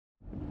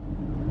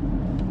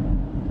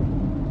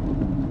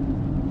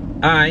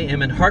I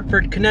am in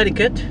Hartford,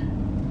 Connecticut,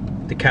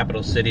 the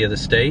capital city of the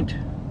state.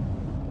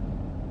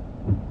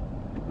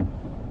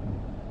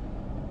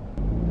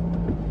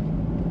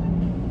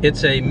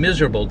 It's a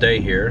miserable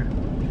day here,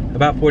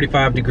 about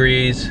 45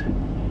 degrees,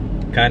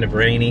 kind of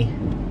rainy,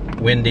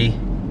 windy.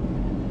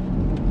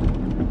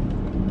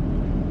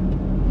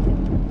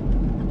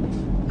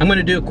 I'm going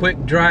to do a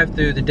quick drive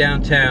through the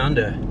downtown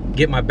to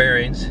get my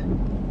bearings,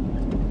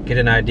 get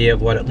an idea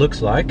of what it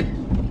looks like.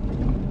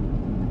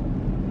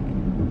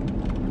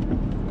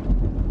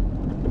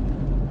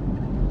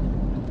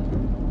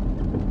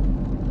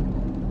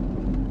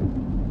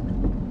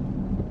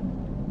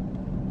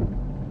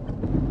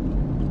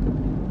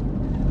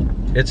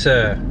 It's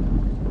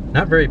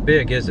not very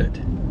big, is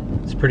it?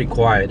 It's pretty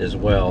quiet as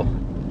well.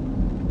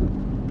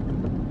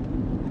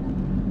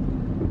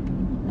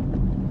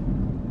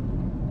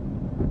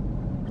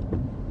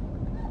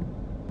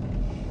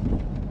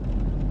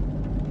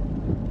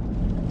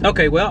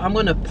 Okay, well, I'm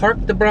going to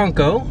park the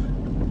Bronco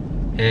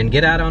and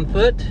get out on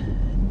foot,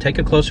 take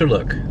a closer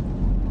look.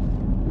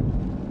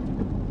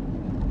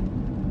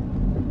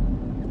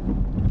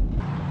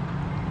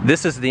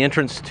 This is the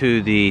entrance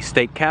to the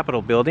state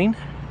capitol building.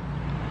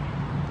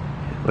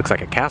 Looks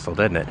like a castle,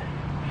 doesn't it?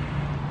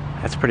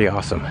 That's pretty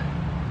awesome.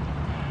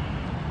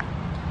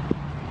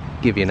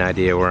 Give you an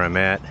idea where I'm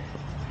at.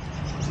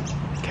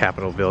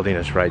 Capitol building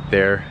is right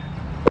there.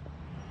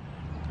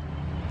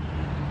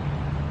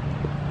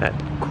 That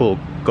cool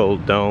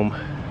gold dome.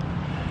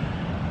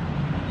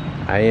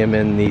 I am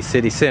in the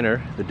city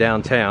center, the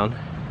downtown.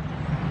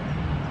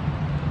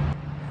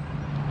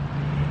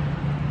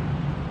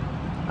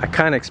 I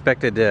kind of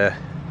expected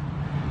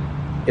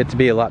it to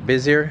be a lot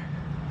busier.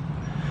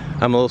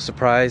 I'm a little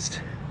surprised.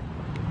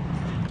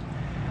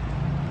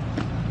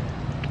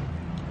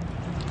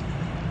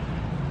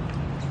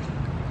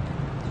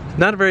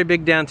 Not a very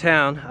big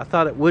downtown. I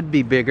thought it would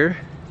be bigger.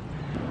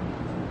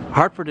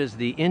 Hartford is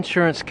the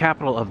insurance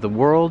capital of the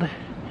world.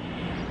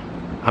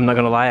 I'm not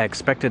gonna lie, I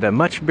expected a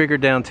much bigger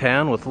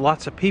downtown with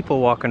lots of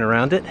people walking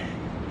around it.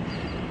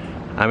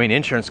 I mean,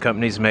 insurance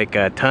companies make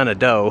a ton of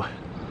dough.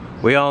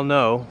 We all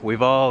know,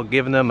 we've all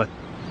given them a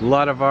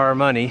lot of our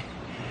money.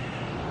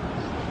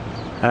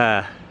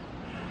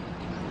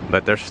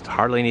 But there's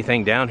hardly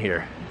anything down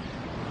here.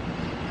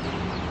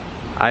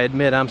 I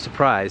admit I'm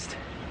surprised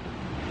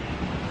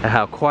at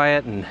how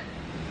quiet and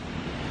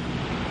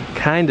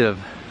kind of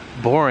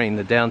boring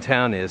the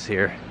downtown is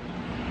here.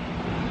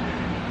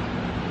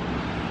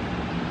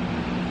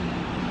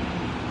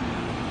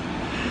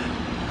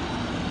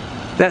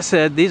 That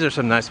said, these are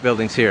some nice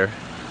buildings here.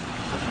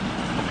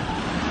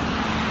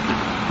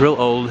 Real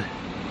old,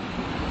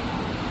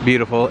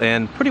 beautiful,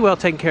 and pretty well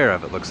taken care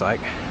of, it looks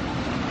like.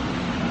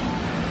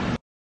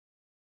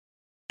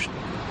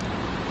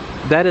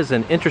 That is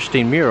an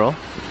interesting mural.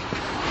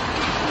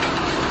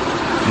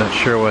 Not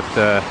sure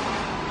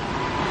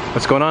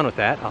what's going on with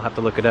that. I'll have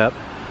to look it up.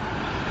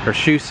 Her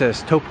shoe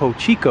says Topo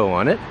Chico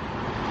on it.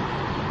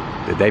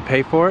 Did they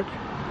pay for it?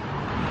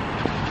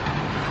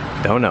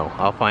 Don't know.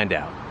 I'll find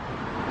out.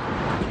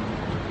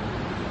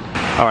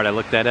 Alright, I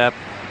looked that up.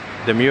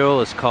 The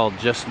mural is called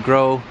Just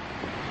Grow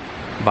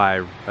by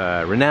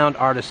renowned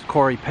artist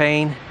Corey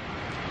Payne.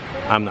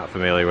 I'm not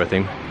familiar with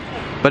him.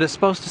 But it's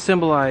supposed to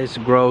symbolize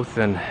growth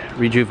and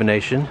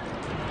rejuvenation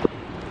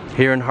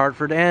here in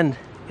Hartford and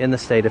in the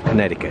state of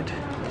Connecticut.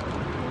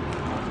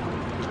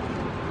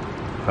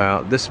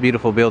 Well, this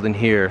beautiful building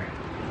here,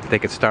 they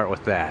could start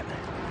with that.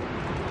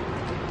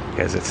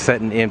 Because it's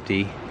sitting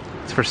empty.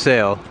 It's for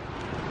sale.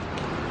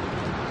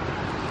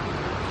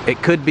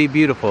 It could be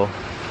beautiful,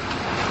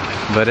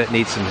 but it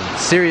needs some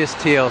serious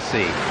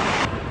TLC.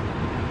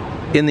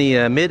 In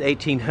the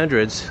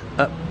mid-1800s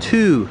up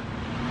to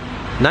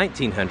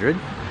 1900,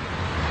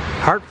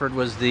 Hartford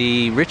was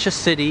the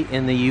richest city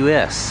in the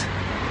U.S.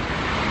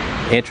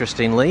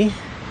 Interestingly,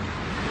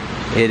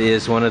 it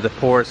is one of the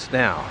poorest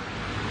now.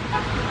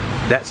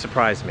 That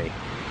surprised me.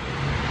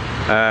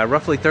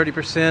 Roughly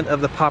 30% of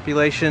the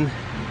population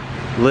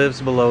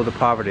lives below the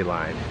poverty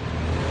line.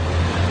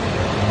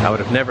 I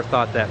would have never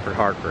thought that for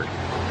Hartford.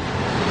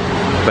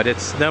 But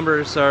its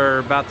numbers are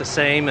about the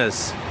same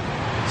as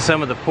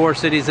some of the poor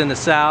cities in the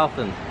South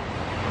and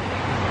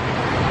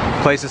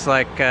places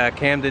like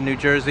Camden, New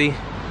Jersey.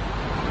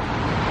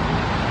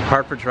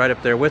 Hartford's right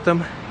up there with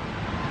them.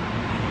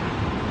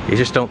 You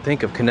just don't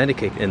think of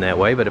Connecticut in that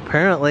way, but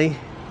apparently,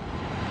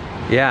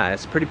 yeah,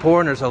 it's pretty poor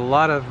and there's a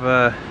lot of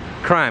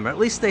crime, or at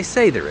least they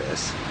say there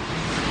is.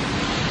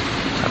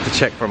 I have to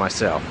check for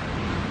myself.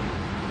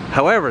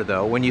 However,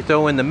 though, when you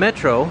throw in the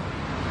metro,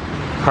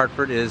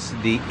 Hartford is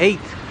the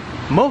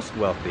 8th most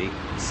wealthy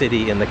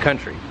city in the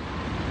country.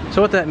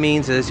 So what that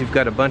means is you've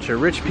got a bunch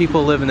of rich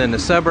people living in the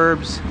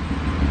suburbs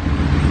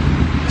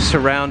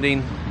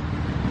surrounding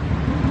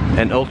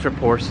an ultra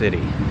poor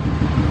city.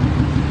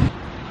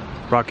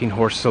 Rocking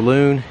Horse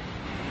Saloon.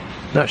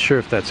 Not sure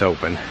if that's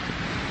open.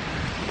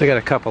 They got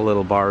a couple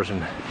little bars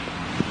and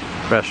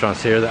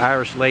restaurants here. The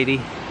Irish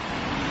Lady.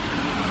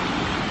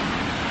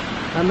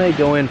 I may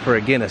go in for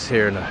a Guinness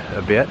here in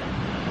a bit.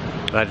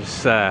 I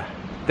just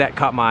that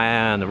caught my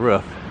eye on the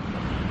roof.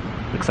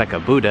 Looks like a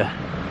Buddha.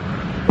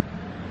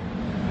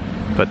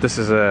 But this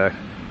is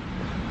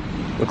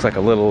looks like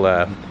a little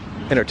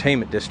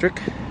entertainment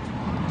district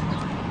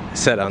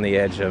set on the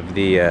edge of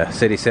the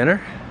city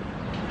center.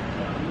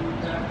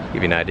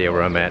 Give you an idea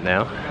where I'm at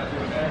now.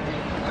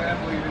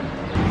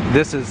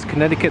 This is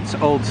Connecticut's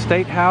old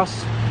state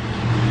house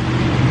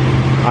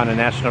on a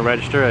national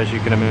register, as you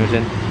can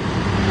imagine.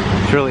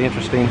 It's really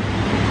interesting.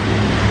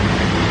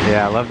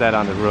 Yeah, I love that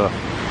on the roof,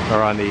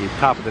 or on the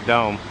top of the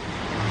dome.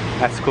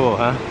 That's cool,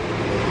 huh?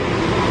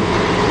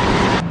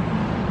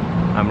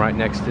 I'm right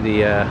next to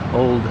the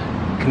old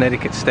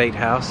Connecticut State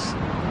House,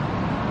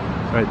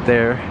 right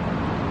there.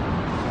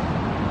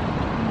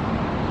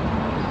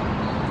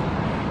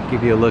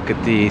 Give you a look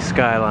at the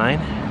skyline.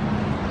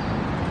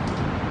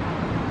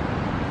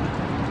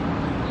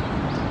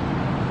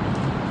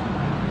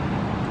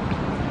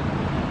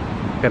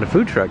 Got a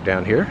food truck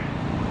down here.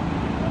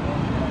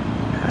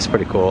 That's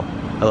pretty cool.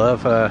 I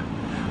love,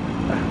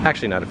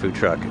 actually not a food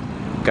truck.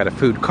 Got a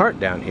food cart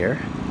down here.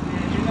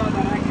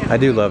 I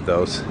do love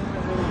those,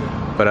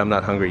 but I'm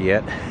not hungry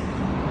yet.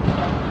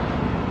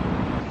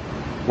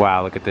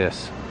 Wow, look at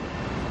this.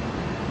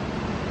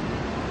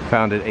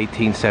 Founded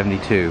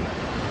 1872.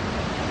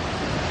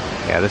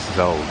 Yeah, this is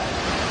old.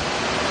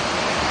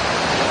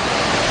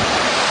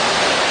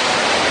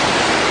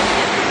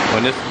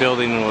 When this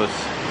building was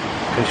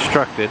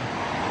constructed,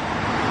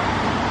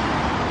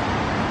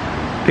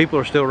 people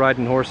are still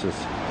riding horses.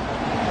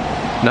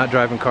 Not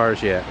driving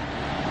cars yet.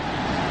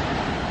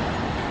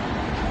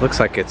 Looks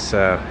like it's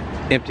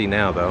empty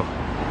now, though.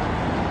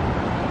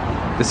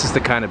 This is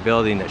the kind of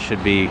building that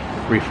should be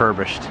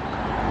refurbished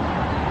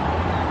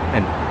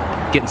and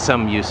getting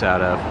some use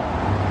out of.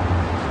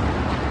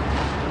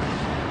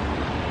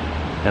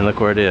 And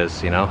look where it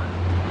is, you know.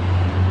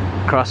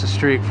 Across the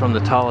street from the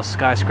tallest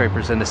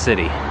skyscrapers in the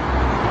city.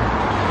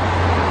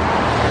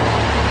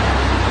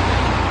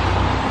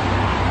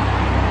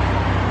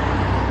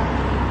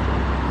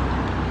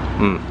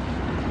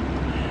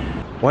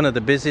 One of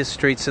the busiest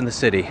streets in the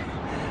city,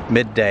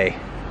 midday.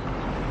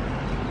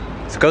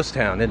 It's a ghost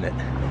town, isn't it?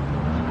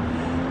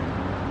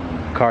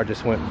 Car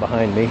just went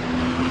behind me.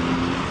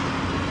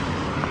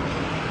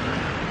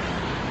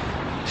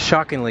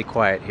 Shockingly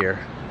quiet here.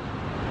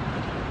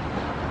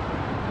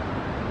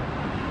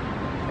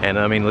 And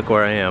I mean, look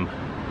where I am.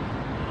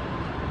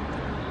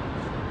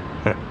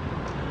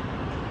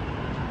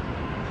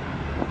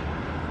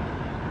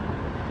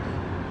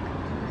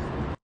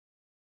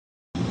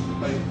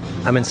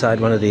 I'm inside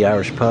one of the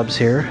Irish pubs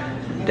here,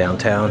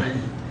 downtown.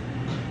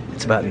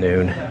 It's about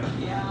noon.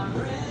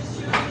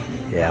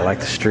 Yeah, I like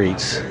the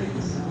streets.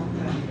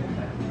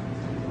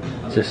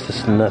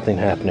 Just nothing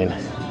happening.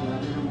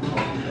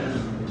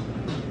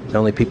 The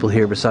only people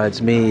here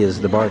besides me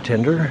is the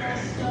bartender,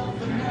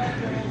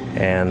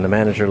 and the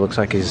manager looks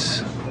like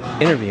he's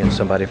interviewing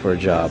somebody for a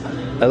job.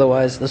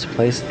 Otherwise, this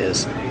place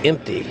is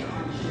empty.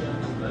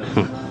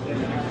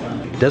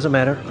 Doesn't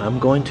matter, I'm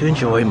going to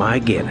enjoy my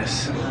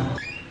Guinness.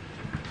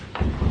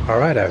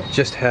 Alright, I've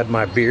just had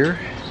my beer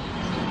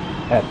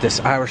at this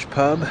Irish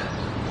pub.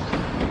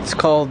 It's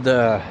called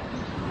the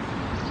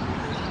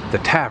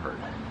Tavern.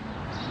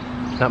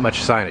 Not much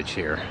signage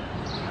here.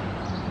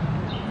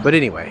 But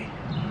anyway,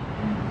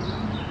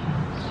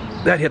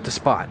 that hit the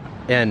spot.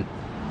 And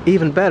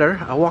even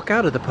better, I walk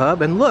out of the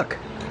pub and look.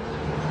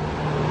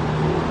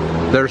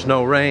 There's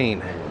no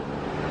rain.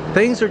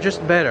 Things are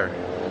just better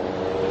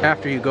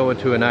after you go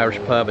into an Irish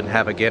pub and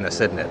have a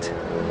Guinness, isn't it?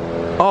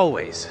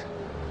 Always.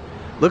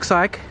 Looks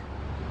like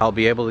I'll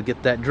be able to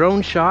get that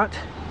drone shot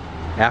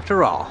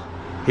after all.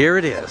 Here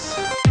it is.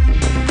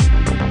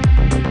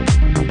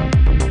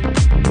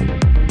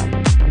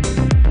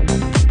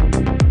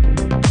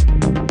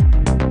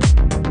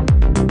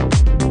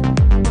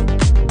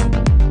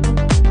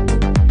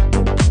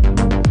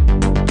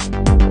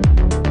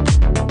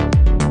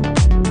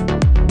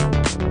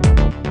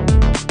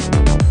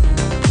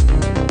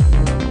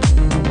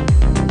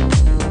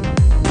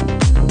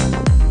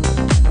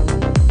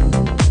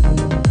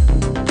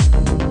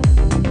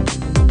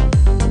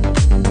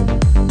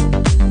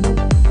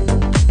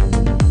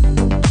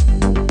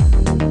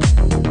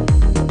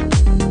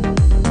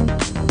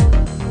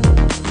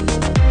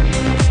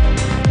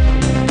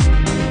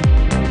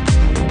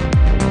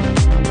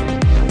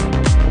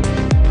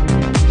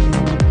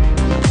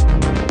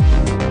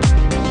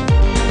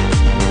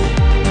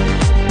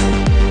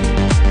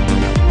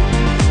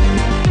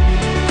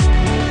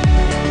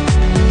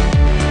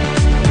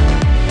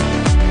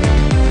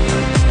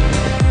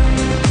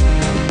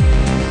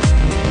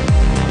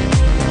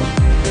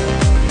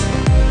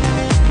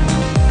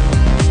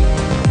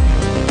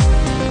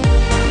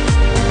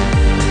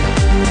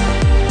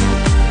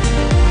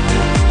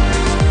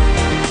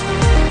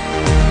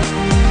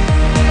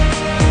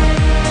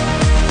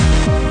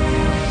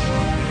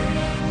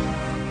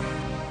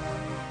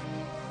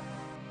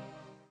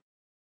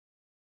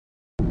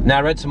 Now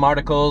I read some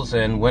articles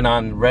and went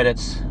on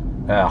Reddit's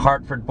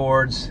Hartford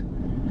boards,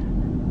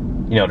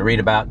 you know, to read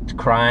about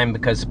crime,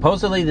 because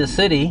supposedly the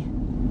city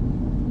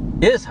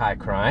is high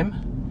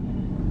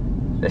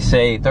crime. They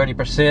say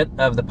 30%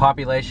 of the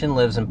population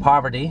lives in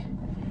poverty.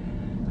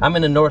 I'm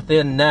in the North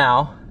End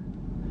now.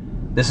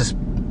 This is,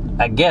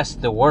 I guess,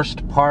 the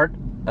worst part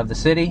of the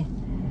city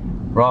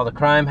where all the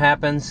crime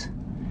happens.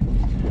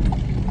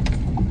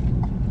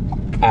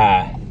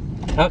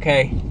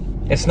 Okay,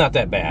 it's not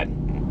that bad.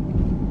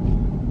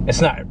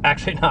 It's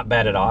actually not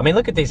bad at all. I mean,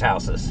 look at these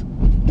houses.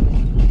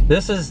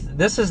 This is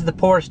the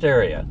poorest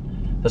area,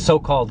 the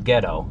so-called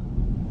ghetto.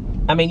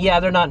 I mean, yeah,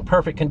 they're not in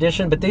perfect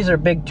condition, but these are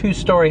big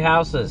 2-story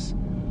houses.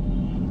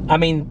 I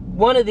mean,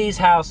 one of these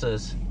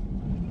houses,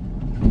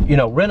 you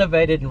know,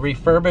 renovated and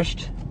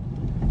refurbished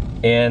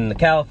in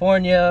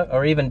California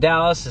or even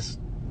Dallas is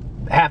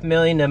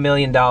 $500,000 to $1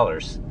 million.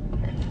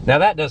 Now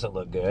that doesn't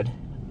look good,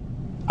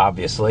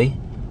 obviously,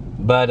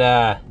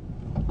 but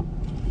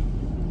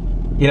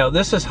you know,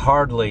 this is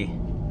hardly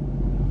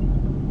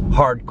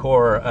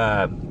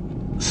hardcore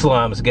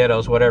slums,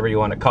 ghettos, whatever you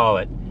want to call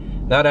it.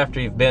 Not after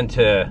you've been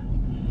to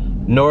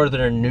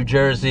northern New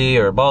Jersey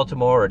or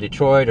Baltimore or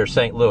Detroit or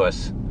St.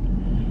 Louis.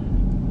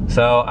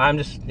 So I'm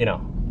just, you know,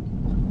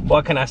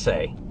 what can I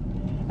say?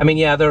 I mean,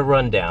 yeah, they're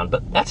run down,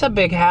 but that's a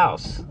big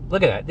house.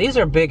 Look at that. These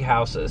are big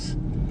houses.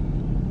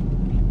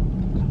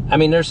 I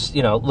mean, there's,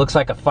 you know, looks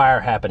like a fire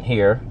happened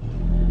here.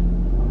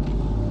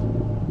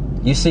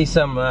 You see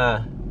some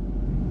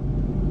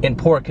in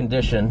poor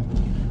condition,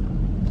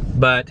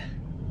 but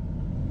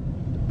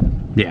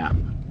yeah,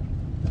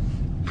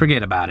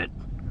 forget about it.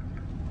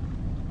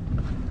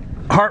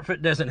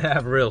 Hartford doesn't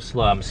have real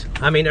slums.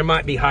 I mean, there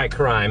might be high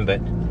crime, but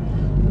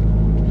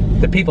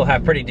the people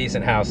have pretty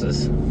decent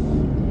houses.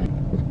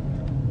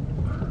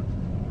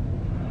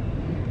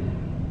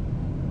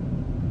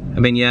 I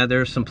mean, yeah,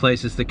 there's some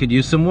places that could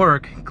use some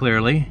work,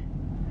 clearly.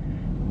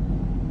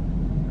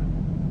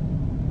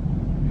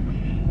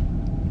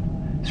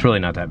 It's really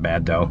not that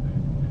bad, though.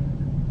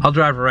 I'll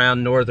drive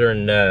around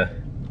northern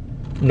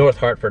North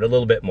Hartford a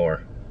little bit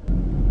more.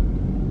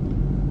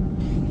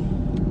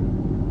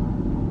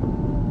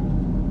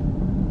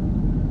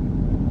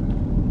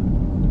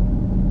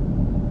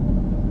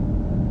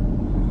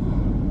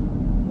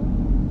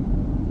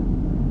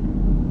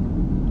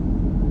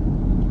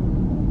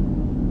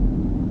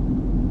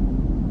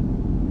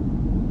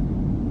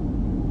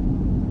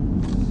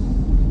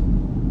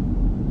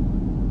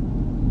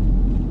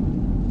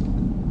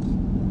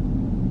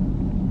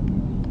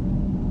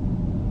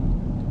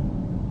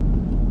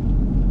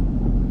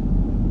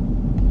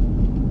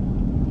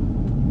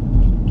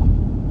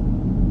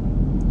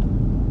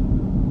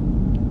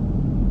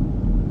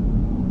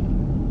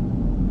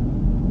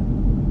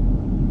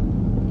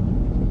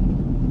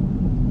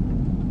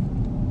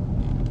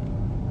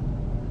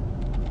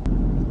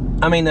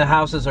 I mean, the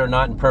houses are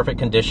not in perfect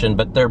condition,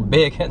 but they're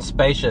big and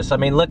spacious. I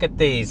mean, look at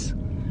these.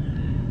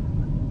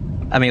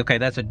 I mean, okay,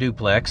 that's a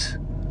duplex,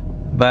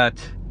 but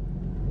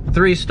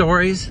 3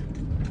 stories.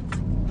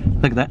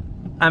 Look at that.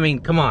 I mean,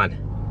 come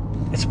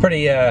on. It's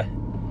pretty,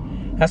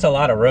 that's a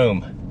lot of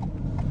room.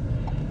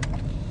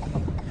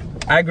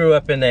 I grew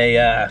up in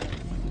a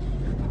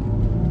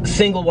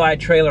single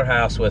wide trailer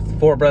house with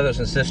 4 brothers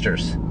and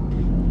sisters.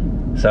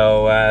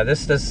 So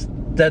this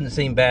doesn't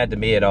seem bad to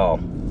me at all.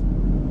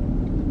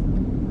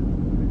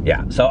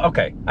 Yeah, so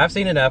okay, I've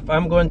seen enough.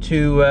 I'm going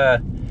to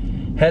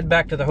head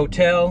back to the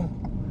hotel.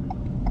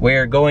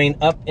 We're going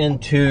up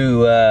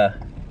into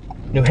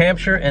New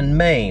Hampshire and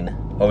Maine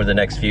over the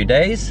next few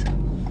days.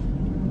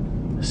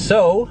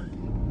 So,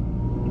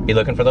 be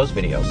looking for those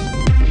videos.